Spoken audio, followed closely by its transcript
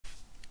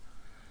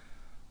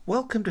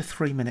Welcome to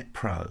 3 Minute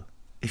Pro.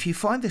 If you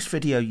find this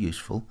video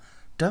useful,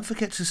 don't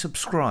forget to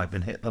subscribe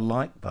and hit the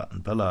like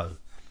button below.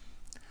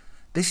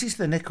 This is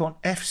the Nikon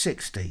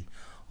F60,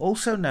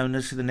 also known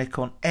as the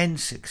Nikon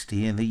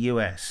N60 in the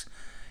US.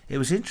 It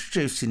was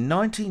introduced in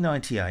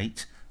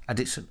 1998 and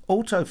it's an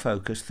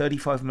autofocus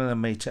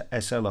 35mm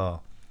SLR.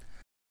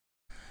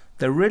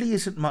 There really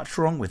isn't much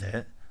wrong with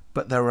it,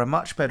 but there are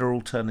much better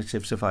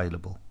alternatives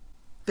available.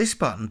 This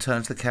button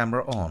turns the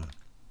camera on,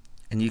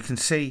 and you can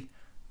see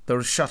there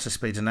is shutter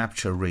speed and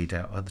aperture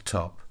readout at the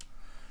top.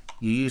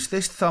 You use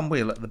this thumb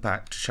wheel at the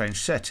back to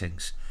change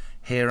settings.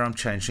 Here I'm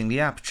changing the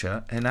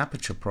aperture in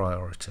aperture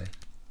priority.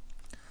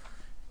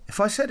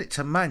 If I set it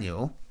to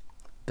manual,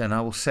 then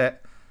I will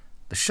set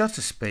the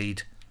shutter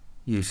speed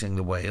using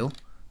the wheel,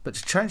 but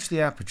to change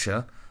the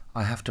aperture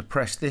I have to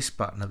press this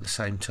button at the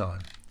same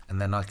time, and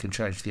then I can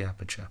change the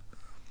aperture.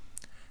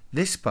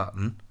 This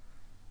button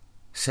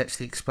sets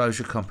the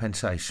exposure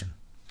compensation.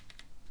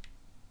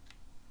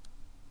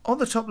 On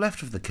the top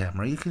left of the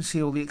camera you can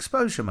see all the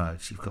exposure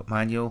modes. You've got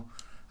manual,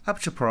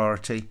 aperture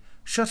priority,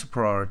 shutter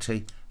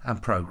priority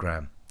and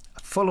program.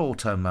 Full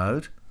auto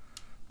mode,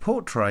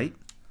 portrait,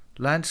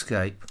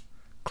 landscape,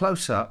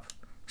 close-up,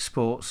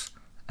 sports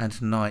and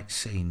night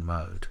scene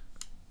mode.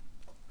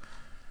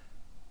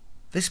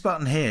 This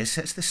button here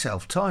sets the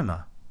self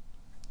timer.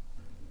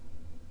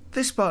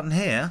 This button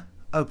here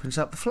opens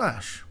up the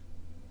flash.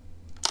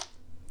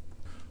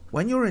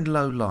 When you're in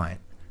low light,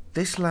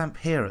 this lamp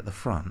here at the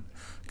front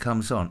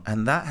comes on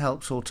and that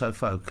helps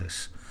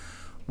autofocus.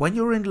 When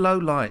you're in low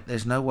light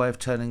there's no way of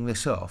turning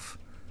this off.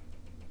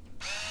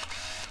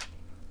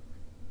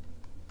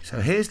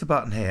 So here's the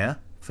button here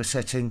for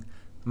setting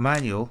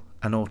manual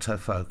and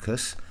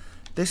autofocus.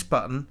 This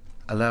button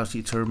allows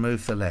you to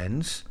remove the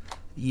lens.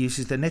 It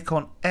uses the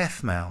Nikon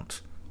F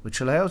mount,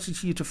 which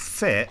allows you to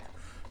fit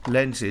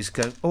lenses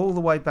going all the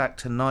way back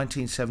to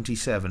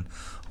 1977,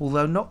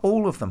 although not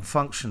all of them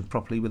function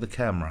properly with the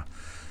camera.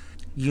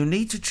 You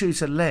need to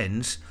choose a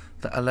lens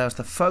that allows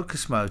the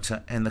focus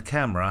motor in the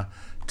camera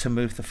to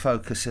move the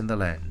focus in the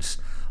lens.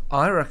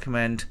 I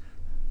recommend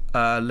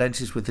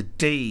lenses with a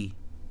D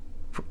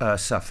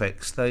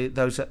suffix.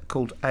 Those are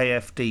called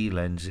AFD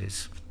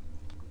lenses.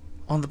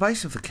 On the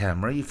base of the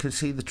camera you can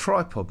see the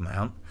tripod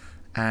mount,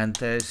 and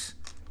there's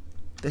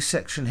this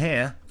section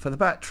here for the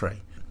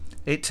battery.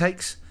 It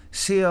takes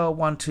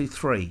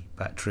CR123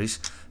 batteries.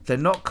 They're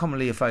not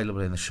commonly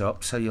available in the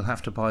shop, so you'll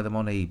have to buy them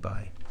on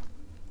eBay.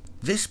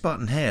 This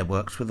button here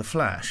works with a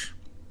flash.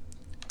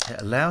 It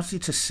allows you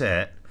to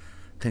set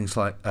things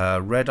like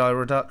red eye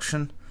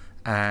reduction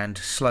and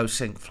slow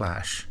sync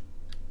flash.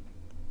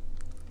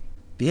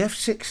 The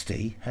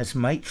F60 has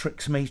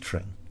matrix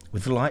metering,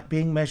 with light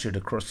being measured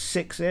across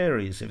 6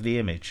 areas of the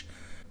image.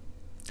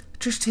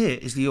 Just here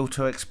is the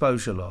auto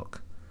exposure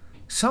lock.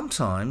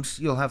 Sometimes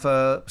you'll have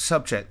a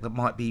subject that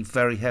might be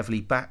very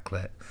heavily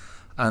backlit,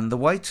 and the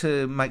way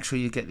to make sure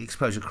you get the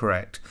exposure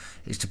correct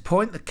is to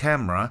point the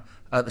camera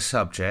at the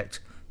subject,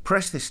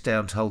 press this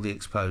down to hold the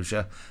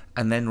exposure,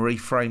 and then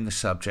reframe the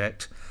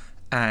subject,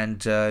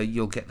 and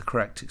you'll get the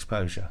correct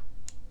exposure.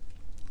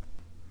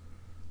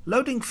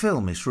 Loading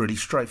film is really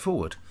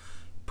straightforward.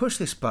 Push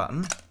this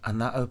button and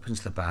that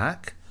opens the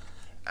back,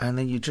 and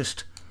then you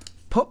just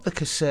pop the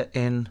cassette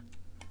in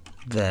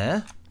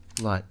there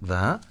like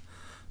that,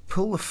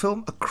 pull the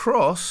film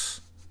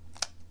across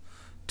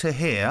to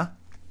here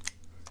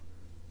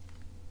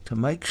to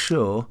make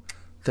sure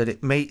that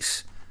it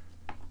meets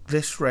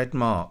this red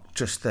mark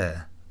just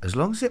there. As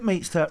long as it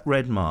meets that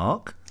red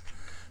mark,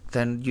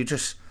 then you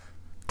just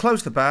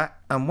close the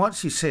back, and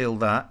once you seal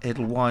that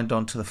it'll wind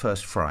onto the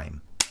first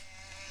frame.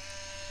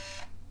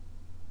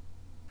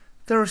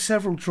 There are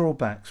several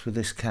drawbacks with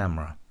this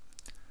camera.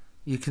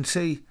 You can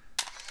see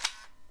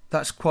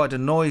that's quite a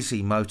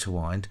noisy motor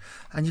wind,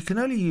 and you can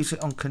only use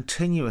it on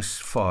continuous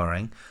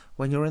firing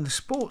when you're in the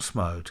sports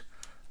mode,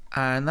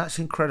 and that's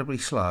incredibly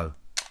slow.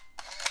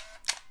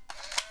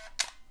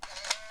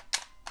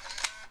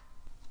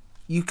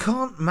 You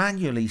can't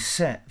manually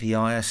set the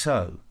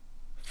ISO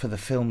for the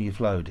film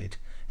you've loaded.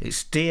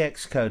 It's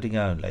DX coding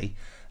only,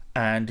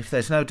 and if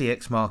there's no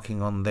DX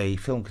marking on the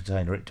film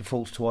container it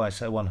defaults to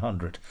ISO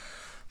 100.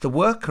 The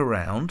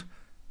workaround,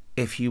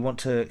 if you want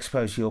to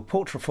expose your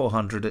Portra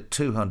 400 at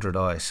 200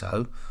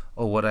 ISO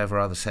or whatever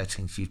other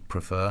settings you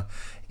prefer,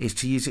 is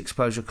to use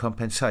exposure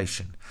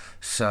compensation.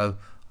 So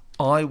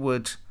I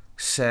would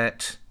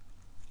set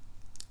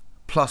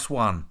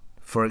 +1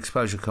 for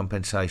exposure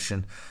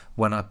compensation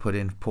when I put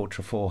in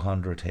Portra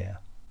 400 here.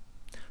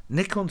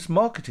 Nikon's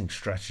marketing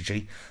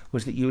strategy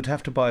was that you would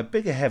have to buy a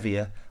bigger,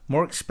 heavier,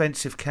 more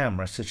expensive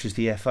camera such as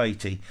the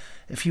F80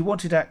 if you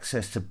wanted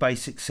access to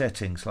basic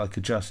settings like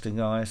adjusting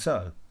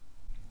ISO.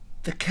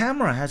 The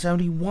camera has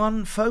only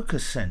one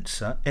focus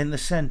sensor in the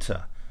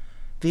centre.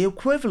 The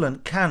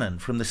equivalent Canon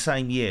from the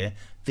same year,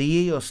 the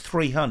EOS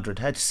 300,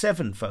 had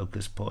 7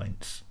 focus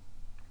points.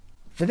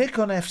 The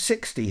Nikon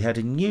F60 had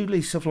a new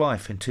lease of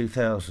life in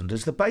 2000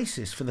 as the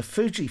basis for the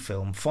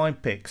Fujifilm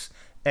FinePix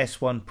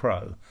S1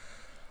 Pro.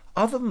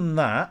 Other than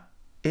that,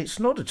 it's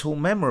not at all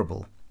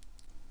memorable.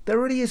 There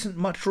really isn't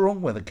much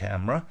wrong with the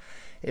camera.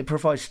 It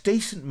provides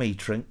decent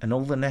metering and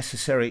all the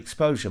necessary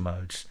exposure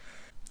modes.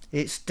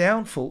 Its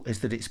downfall is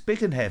that it's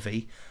big and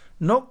heavy,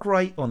 not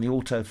great on the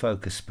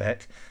autofocus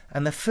spec,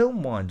 and the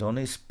film wind-on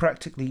is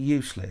practically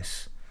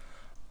useless.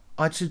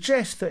 I'd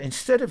suggest that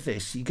instead of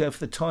this you go for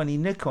the tiny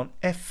Nikon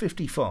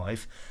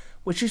F55,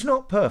 which is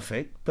not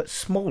perfect but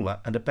smaller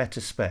and a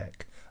better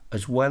spec,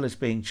 as well as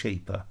being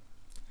cheaper.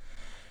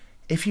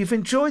 If you've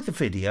enjoyed the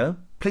video,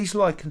 please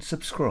like and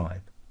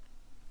subscribe.